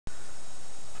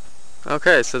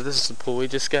Okay, so this is the pool we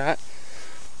just got.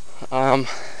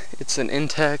 It's an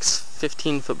Intex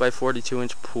 15 foot by 42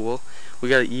 inch pool. We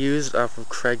got it used off of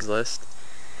Craigslist,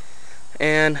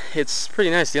 and it's pretty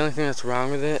nice. The only thing that's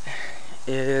wrong with it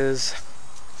is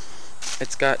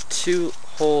it's got two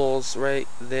holes right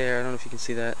there. I don't know if you can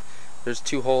see that. There's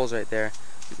two holes right there.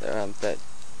 That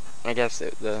I guess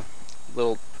the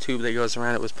little tube that goes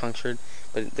around it was punctured,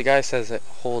 but the guy says it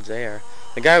holds air.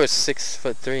 The guy was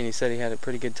 6'3" and he said he had a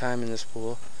pretty good time in this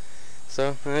pool.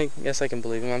 So I guess I can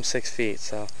believe him. I'm 6 feet,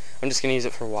 so I'm just gonna use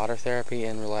it for water therapy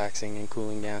and relaxing and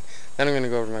cooling down. Then I'm gonna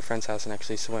go over to my friend's house and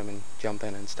actually swim and jump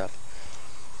in and stuff.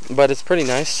 But it's pretty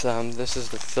nice. This is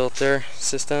the filter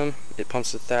system. It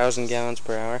pumps 1,000 gallons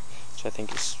per hour, which I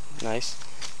think is nice.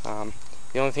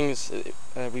 The only thing is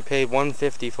we paid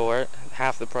 $150 for it,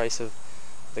 half the price of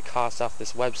the cost off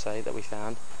this website that we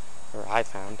found, or I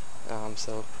found.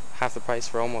 So half the price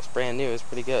for almost brand new is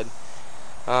pretty good.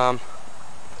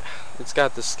 It's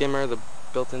got the skimmer, the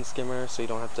built-in skimmer, so you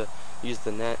don't have to use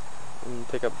the net and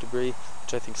pick up debris,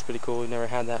 which I think is pretty cool. We've never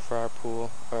had that for our pool,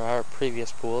 or our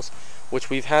previous pools, which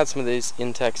we've had some of these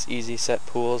Intex easy set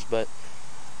pools, but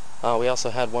we also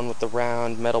had one with the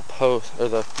round metal post, or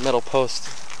the metal post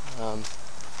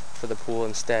for the pool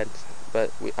instead.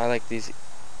 But I like these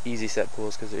easy set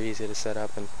pools because they're easy to set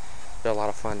up and they're a lot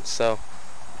of fun. So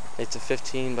it's a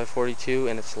 15 by 42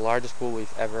 and it's the largest pool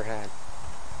we've ever had.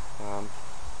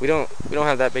 We don't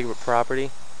have that big of a property,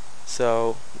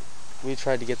 so we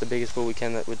tried to get the biggest pool we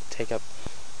can that would take up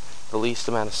the least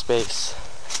amount of space,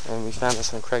 and we found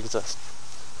this on Craigslist,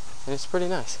 and it's pretty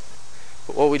nice.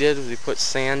 But what we did was we put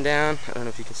sand down. I don't know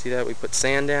if you can see that. We put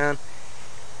sand down,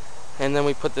 and then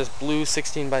we put this blue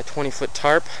 16 by 20 foot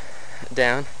tarp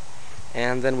down,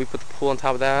 and then we put the pool on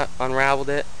top of that, unraveled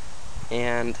it,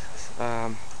 and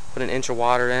put an inch of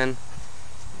water in,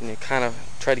 and you kind of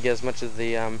try to get as much of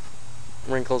the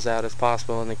wrinkles out as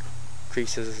possible and the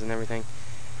creases and everything.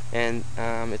 And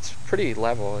it's pretty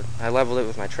level. I leveled it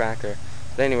with my tractor.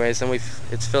 But anyways, then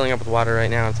it's filling up with water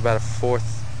right now. It's about a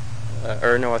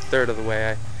third of the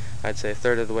way. I'd say a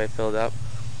third of the way filled up.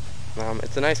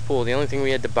 It's a nice pool. The only thing we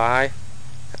had to buy,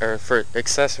 or for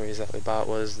accessories that we bought,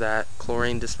 was that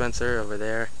chlorine dispenser over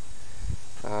there.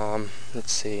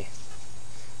 Let's see.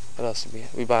 What else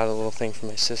did we bought a little thing for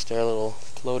my sister, a little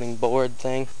floating board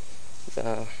thing.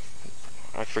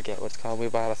 I forget what it's called. We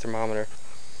bought a thermometer.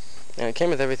 And it came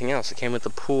with everything else. It came with the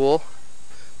pool,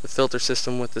 the filter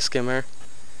system with the skimmer.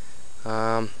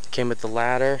 It came with the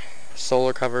ladder,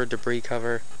 solar cover, debris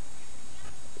cover,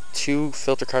 2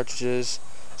 filter cartridges,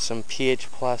 some pH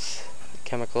plus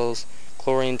chemicals,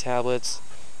 chlorine tablets,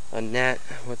 a net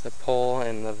with a pole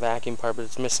and the vacuum part, but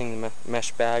it's missing the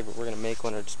mesh bag. We're going to make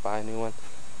one or just buy a new one.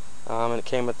 And it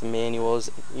came with the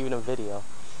manuals, even a video.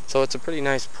 So it's a pretty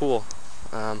nice pool.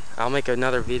 I'll make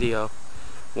another video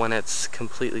when it's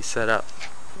completely set up.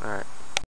 Alright.